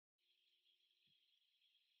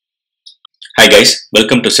Hi guys,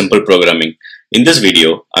 welcome to Simple Programming. In this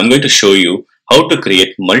video, I'm going to show you how to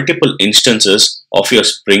create multiple instances of your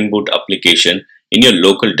Spring Boot application in your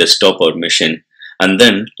local desktop or machine. And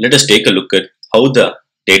then let us take a look at how the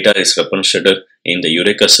data is represented in the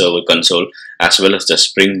Eureka server console as well as the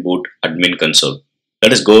Spring Boot admin console.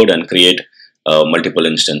 Let us go ahead and create multiple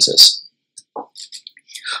instances.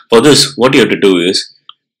 For this, what you have to do is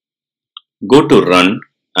go to Run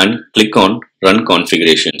and click on Run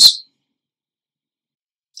Configurations.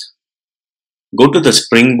 Go to the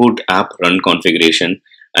Spring Boot app run configuration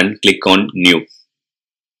and click on New.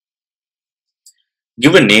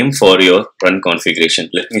 Give a name for your run configuration.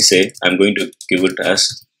 Let me say I'm going to give it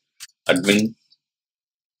as admin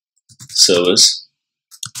service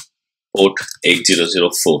port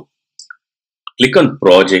 8004. Click on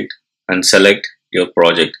project and select your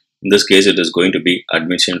project. In this case, it is going to be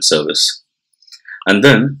admission service. And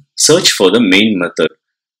then search for the main method.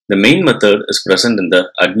 The main method is present in the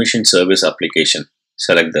admission service application.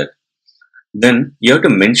 Select that. Then you have to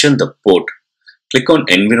mention the port. Click on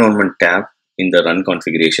environment tab in the run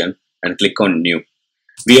configuration and click on new.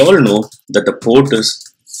 We all know that the port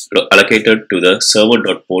is allocated to the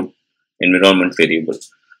server.port environment variable.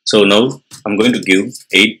 So now I'm going to give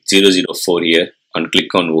 8004 here and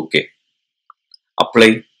click on OK.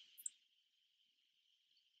 Apply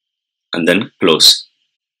and then close.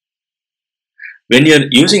 When you are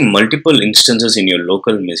using multiple instances in your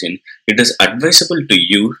local machine, it is advisable to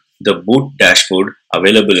use the boot dashboard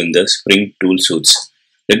available in the Spring tool suites.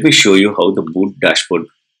 Let me show you how the boot dashboard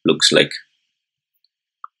looks like.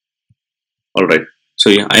 Alright,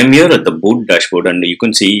 so I am here at the boot dashboard and you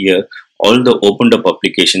can see here all the opened up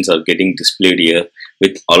applications are getting displayed here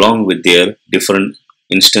along with their different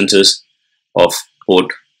instances of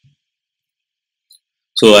port.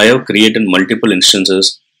 So I have created multiple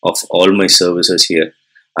instances of all my services here,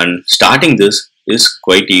 and starting this is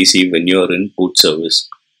quite easy when you are in boot service.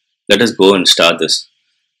 Let us go and start this.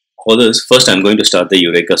 For this, first I'm going to start the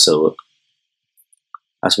Eureka server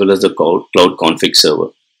as well as the cloud config server.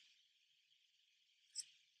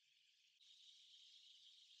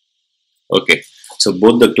 Okay, so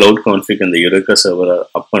both the cloud config and the Eureka server are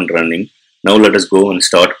up and running. Now let us go and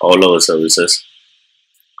start all our services.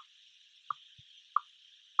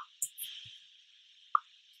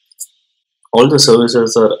 All the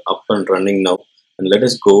services are up and running now, and let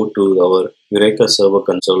us go to our Eureka server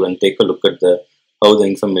console and take a look at how the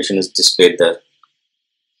information is displayed there.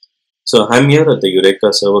 So I'm here at the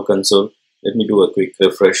Eureka server console. Let me do a quick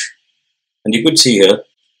refresh, and you could see here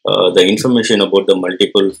the information about the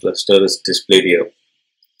multiple cluster is displayed here.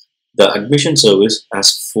 The admission service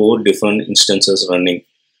has 4 different instances running.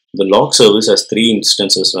 The log service has 3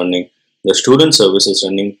 instances running. The student service is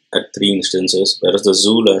running at 3 instances, whereas the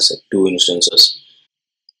Zool has 2 instances.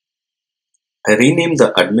 I renamed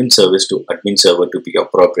the admin service to admin server to be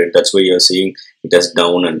appropriate. That's why you are seeing it as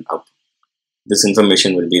down and up. This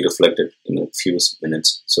information will be reflected in a few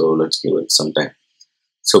minutes. So let's give it some time.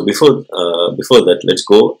 So before that, let's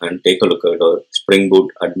go and take a look at our Spring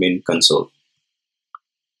Boot admin console.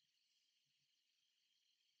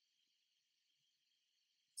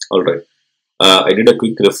 All right. I did a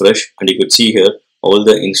quick refresh and you could see here all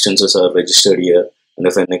the instances are registered here, and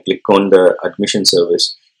if I click on the admission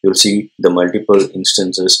service, you'll see the multiple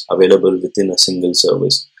instances available within a single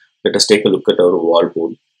service. Let us take a look at our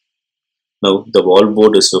wallboard. Now the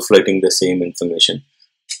wallboard is reflecting the same information.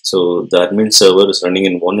 So the admin server is running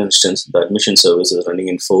in 1 instance, the admission service is running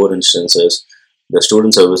in 4 instances, the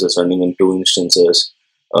student service is running in 2 instances,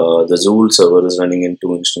 the Zool server is running in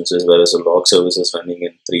 2 instances, whereas the log service is running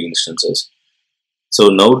in 3 instances. So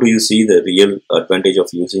now do you see the real advantage of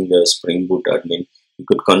using the Spring Boot admin? You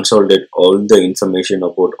could consolidate all the information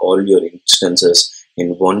about all your instances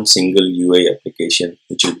in one single UI application,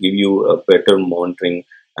 which will give you a better monitoring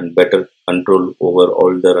and better control over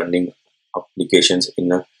all the running applications in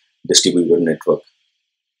a distributed network.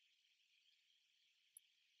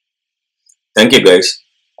 Thank you guys.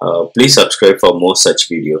 Please subscribe for more such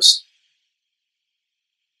videos.